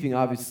 And weeping,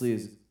 obviously,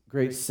 is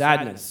great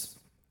sadness.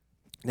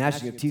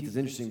 Gnashing of teeth is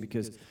interesting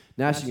because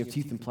gnashing of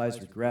teeth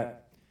implies regret.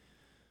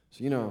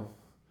 So, when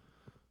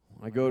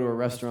I go to a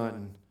restaurant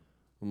and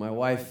when my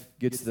wife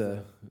gets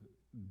the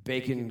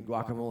bacon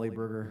guacamole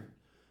burger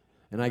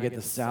and I get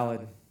the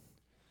salad, and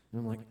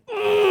I'm like,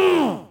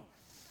 oh,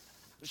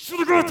 I should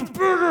have got the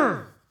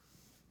burger.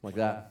 Like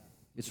that.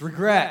 It's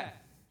regret.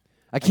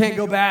 I can't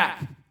go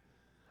back.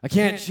 I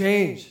can't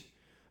change.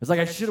 It's like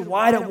I should have.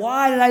 Why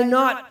did I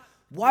not?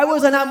 Why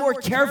was I not more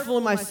careful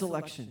in my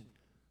selection?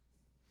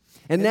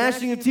 And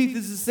gnashing of teeth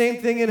is the same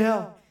thing in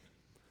hell.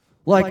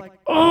 Like,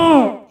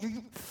 oh,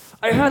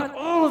 I had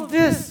all of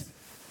this.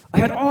 I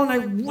had all and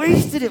I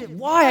wasted it.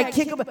 Why? I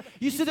can't go back.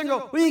 You sit there and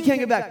go, well, you can't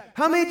go back.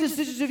 How many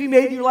decisions have you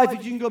made in your life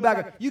that you can go back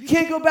on? You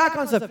can't go back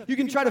on stuff. You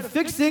can try to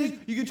fix things.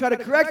 You can try to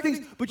correct things.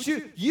 But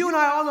you and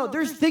I all know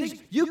there's things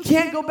you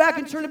can't go back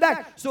and turn it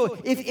back. So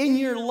if in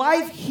your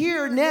life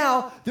here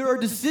now, there are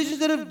decisions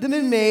that have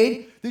been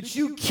made that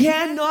you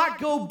cannot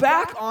go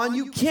back on,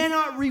 you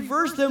cannot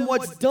reverse them.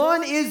 What's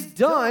done is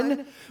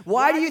done.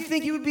 Why do you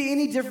think it would be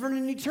any different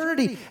in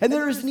eternity? And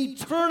there is an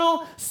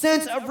eternal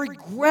sense of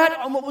regret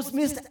on what was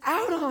missed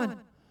out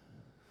on.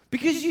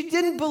 Because you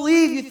didn't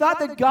believe. You thought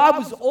that God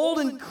was old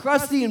and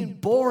crusty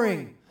and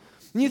boring.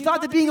 And you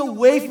thought that being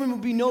away from him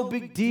would be no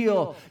big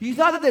deal. You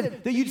thought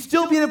that you'd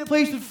still be in a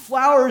place with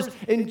flowers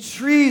and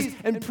trees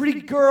and pretty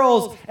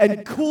girls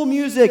and cool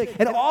music.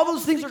 And all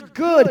those things are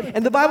good.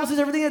 And the Bible says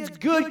everything that's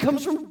good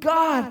comes from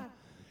God.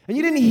 And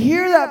you didn't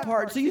hear that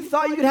part. So you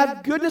thought you could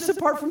have goodness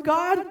apart from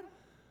God?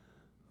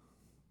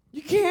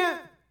 You can't.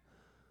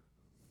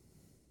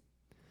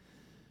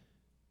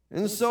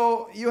 And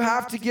so you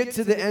have to get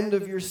to the end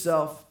of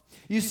yourself.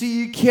 You see,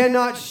 you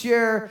cannot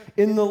share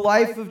in the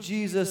life of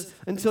Jesus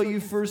until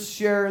you first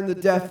share in the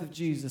death of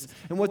Jesus.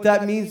 And what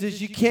that means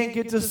is you can't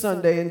get to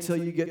Sunday until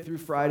you get through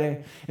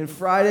Friday. And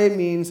Friday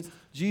means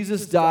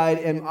Jesus died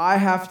and I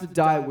have to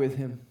die with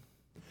him.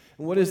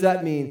 And what does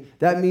that mean?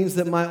 That means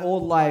that my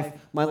old life,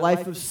 my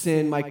life of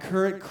sin, my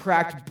current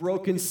cracked,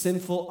 broken,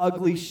 sinful,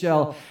 ugly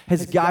shell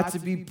has got to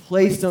be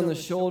placed on the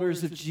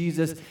shoulders of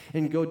Jesus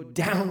and go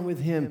down with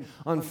him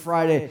on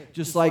Friday,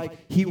 just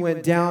like he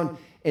went down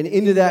and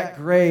into that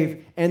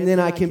grave, and then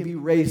I can be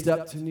raised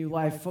up to new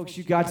life. Folks,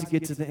 you got to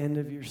get to the end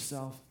of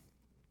yourself.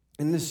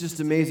 And this is just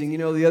amazing.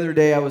 The other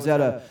day I was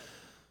at a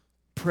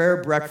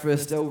prayer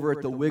breakfast over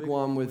at the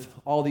Wigwam with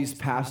all these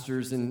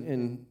pastors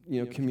and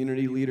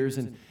community leaders,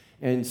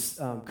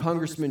 and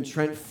Congressman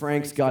Trent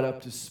Franks got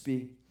up to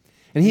speak.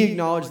 And he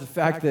acknowledged the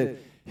fact that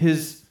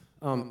his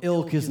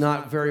ilk is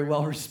not very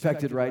well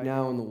respected right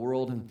now in the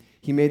world, and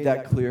he made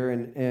that clear,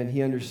 and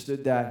he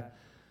understood that.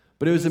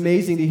 But it was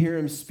amazing to hear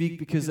him speak,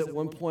 because at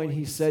one point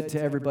he said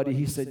to everybody,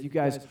 he said, "You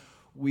guys,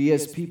 we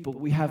as people,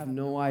 we have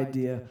no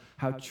idea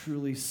how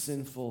truly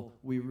sinful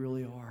we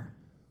really are."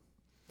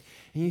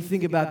 And you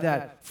think about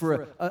that,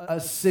 for a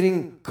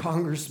sitting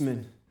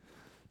congressman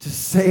to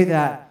say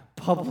that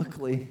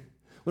publicly,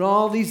 when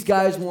all these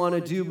guys want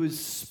to do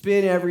is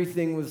spin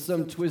everything with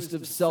some twist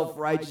of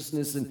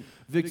self-righteousness and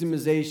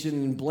victimization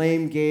and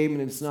blame game,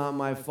 and it's not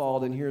my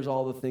fault, and here's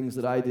all the things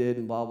that I did,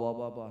 and blah, blah,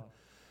 blah, blah.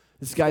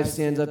 This guy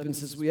stands up and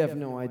says, we have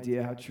no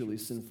idea how truly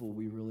sinful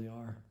we really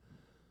are.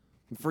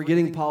 And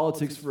forgetting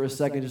politics for a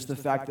second, just the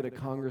fact that a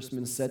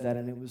congressman said that,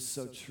 and it was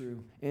so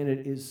true, and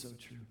it is so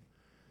true.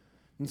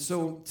 And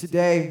so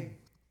today,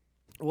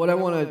 what I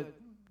want to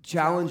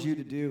challenge you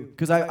to do,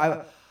 because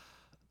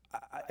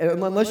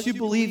unless you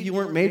believe you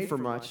weren't made for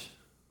much,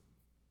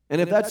 and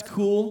if that's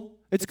cool,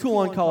 it's cool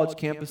on college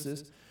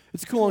campuses.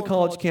 It's cool on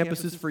college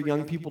campuses for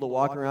young people to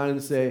walk around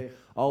and say,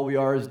 all we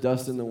are is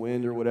dust in the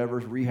wind or whatever,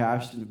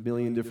 rehashed in a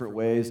million different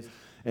ways,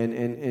 and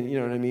you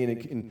know what I mean,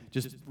 and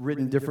just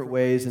written different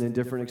ways and in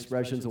different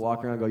expressions, and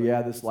walk around and go,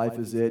 yeah, this life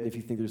is it, and if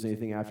you think there's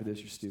anything after this,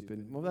 you're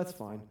stupid. Well, that's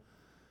fine.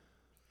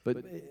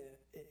 But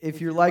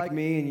if you're like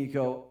me and you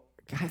go,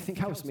 God, I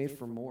think I was made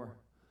for more,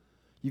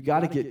 you've got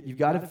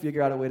to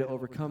figure out a way to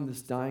overcome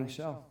this dying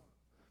shell.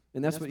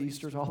 And that's what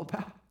Easter is all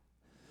about.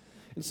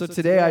 And so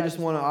today I just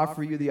want to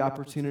offer you the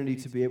opportunity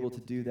to be able to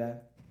do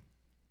that.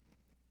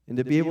 And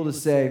to be able to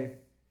say,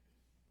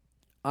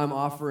 I'm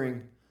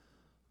offering,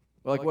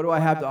 like, what do I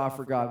have to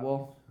offer God?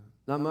 Well,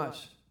 not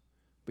much.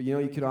 But you know,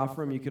 you can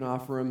offer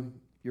him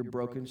your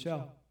broken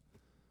shell.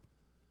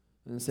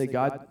 And say,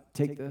 God,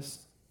 take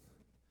this.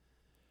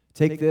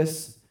 Take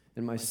this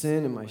and my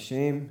sin and my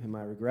shame and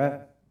my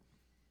regret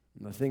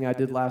and the thing I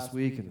did last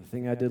week and the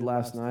thing I did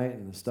last night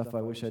and the stuff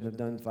I wish I'd have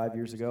done 5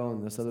 years ago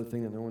and this other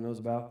thing that no one knows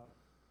about.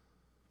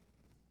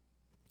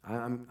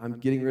 I'm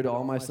getting rid of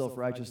all my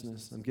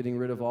self-righteousness. I'm getting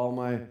rid of all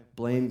my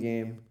blame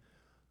game.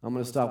 I'm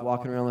going to stop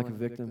walking around like a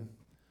victim.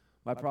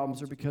 My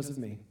problems are because of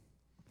me.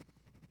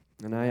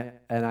 And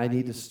I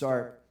need to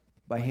start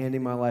by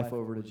handing my life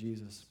over to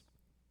Jesus.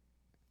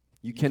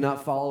 You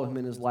cannot follow him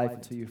in his life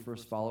until you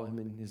first follow him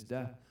in his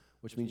death,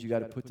 which means you got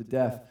to put to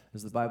death,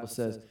 as the Bible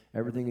says,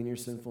 everything in your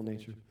sinful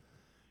nature.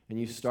 And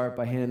you start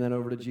by handing that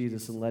over to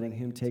Jesus and letting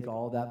him take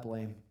all that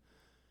blame.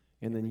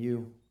 And then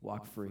you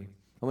walk free.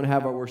 I'm going to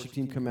have our worship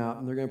team come out,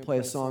 and they're going to play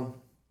a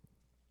song.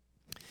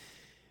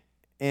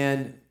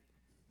 And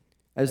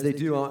as they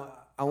do,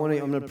 I'm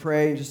going to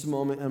pray in just a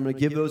moment. I'm going to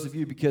give those of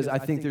you, because I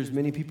think there's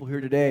many people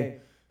here today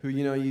who,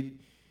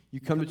 you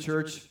come to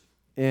church,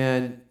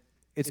 and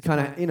it's kind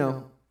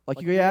of,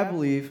 like you go, yeah, I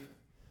believe.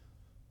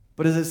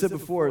 But as I said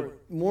before,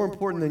 more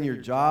important than your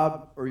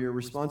job or your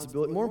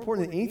responsibility, more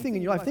important than anything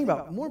in your life, think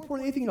about it, more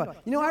important than anything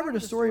in your life. I read a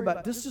story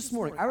about this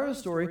morning. I read a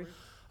story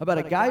about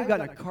a guy who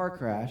got in a car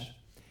crash,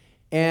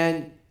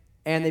 and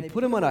they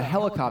put him on a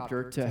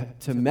helicopter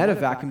to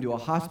medevac him to a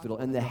hospital,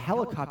 and the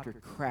helicopter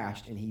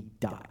crashed, and he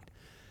died.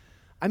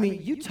 I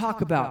mean, you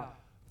talk about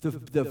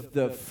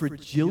the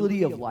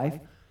fragility of life.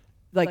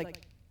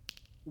 Like,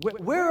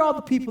 where are all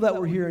the people that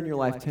were here in your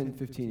life 10,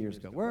 15 years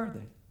ago? Where are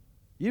they?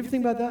 You ever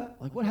think about that?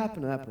 Like, what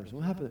happened to that person?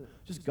 What happened?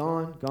 Just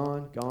gone.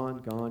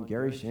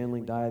 Gary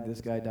Shandling died. This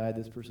guy died.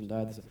 This person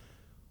died.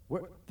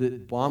 The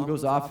bomb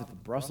goes off at the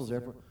Brussels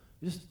airport.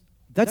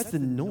 That's the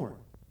norm.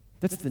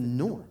 That's the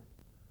norm.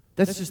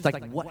 That's just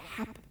like what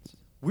happens.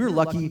 We're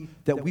lucky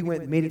that we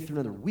made it through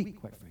another week,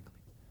 quite frankly.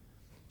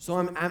 So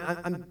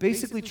I'm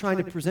basically trying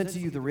to present to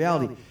you the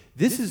reality.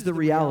 This is the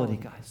reality,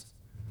 guys.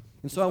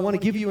 And so I want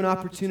to give you an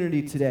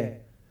opportunity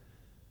today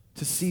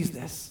to seize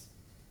this.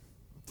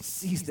 To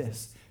seize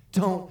this.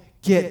 Don't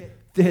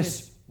get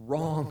this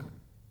wrong.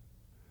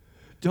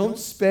 Don't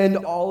spend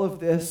all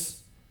of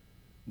this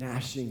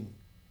gnashing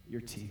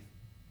your teeth.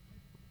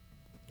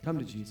 Come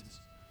to Jesus.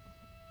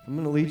 I'm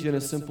going to lead you in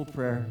a simple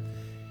prayer.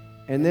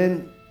 And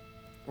then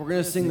we're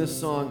going to sing this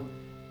song.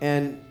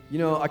 And,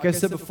 like I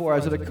said before, I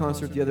was at a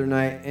concert the other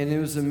night, and it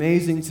was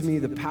amazing to me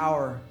the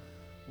power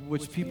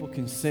which people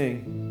can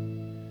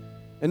sing.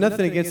 And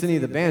nothing against any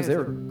of the bands. They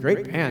were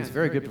great bands,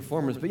 very good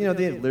performers. But,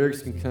 the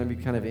lyrics can be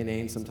kind of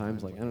inane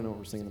sometimes. Like, I don't know what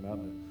we're singing about,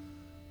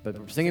 but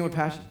we're singing with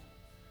passion.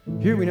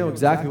 Here we know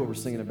exactly what we're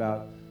singing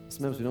about.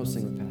 Sometimes we don't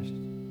sing with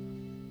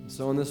passion.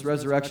 So on this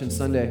Resurrection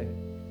Sunday,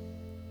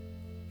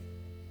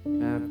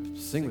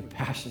 sing with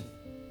passion.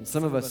 And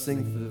some of us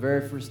sing for the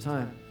very first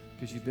time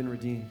because you've been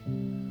redeemed.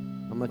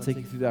 I'm going to take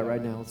you through that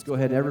right now. Let's go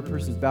ahead and every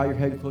person bow your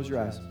head and close your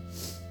eyes.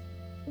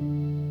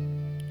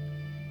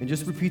 And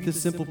just repeat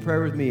this simple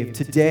prayer with me. If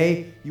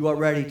today you are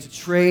ready to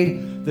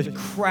trade the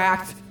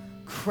cracked,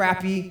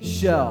 crappy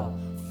shell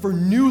for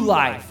new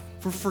life,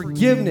 for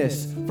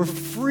forgiveness, for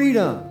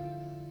freedom,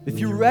 if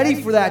you're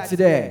ready for that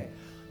today,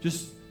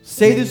 just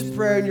Say this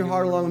prayer in your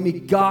heart along with me.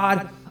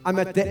 God, I'm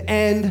at the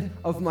end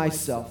of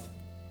myself.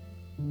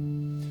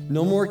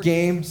 No more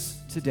games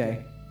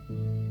today.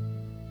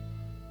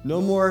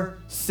 No more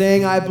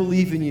saying I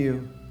believe in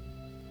you.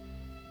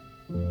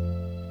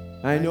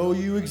 I know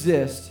you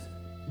exist,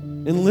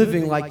 and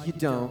living like you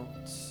don't.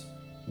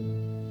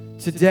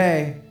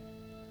 Today,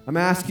 I'm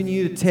asking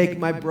you to take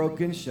my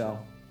broken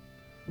shell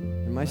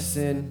and my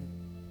sin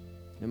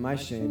and my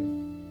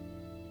shame.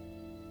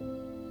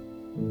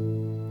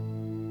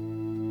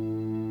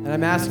 And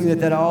I'm asking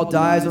that all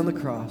dies on the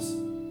cross.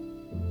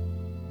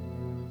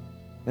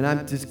 And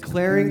I'm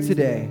declaring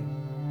today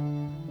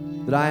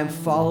that I am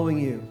following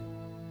you.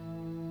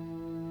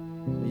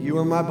 You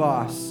are my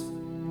boss.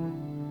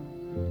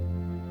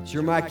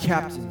 You're my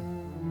captain.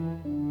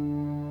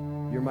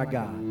 You're my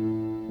God.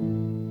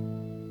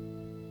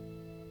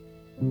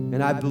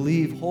 And I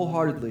believe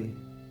wholeheartedly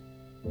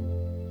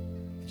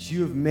that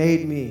you have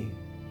made me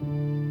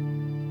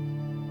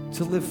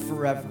to live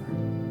forever.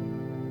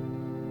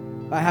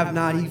 I have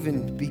not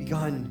even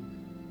begun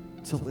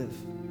to live.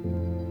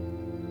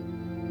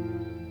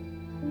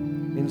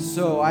 And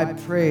so I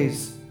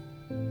praise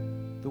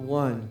the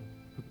one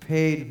who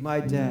paid my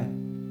debt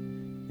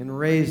and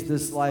raised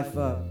this life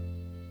up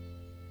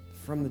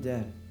from the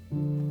dead.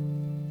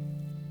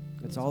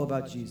 It's all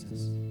about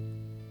Jesus.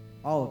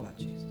 All about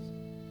Jesus.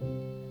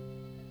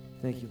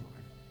 Thank you, Lord.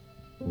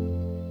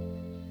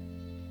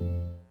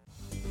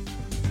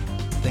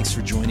 Thanks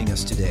for joining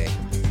us today.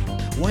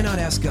 Why not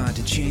ask God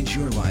to change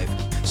your life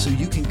so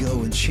you can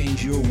go and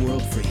change your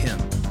world for Him?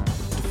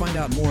 To find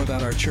out more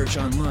about our church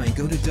online,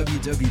 go to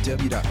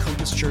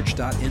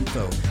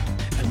www.compasschurch.info,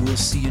 and we'll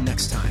see you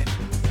next time.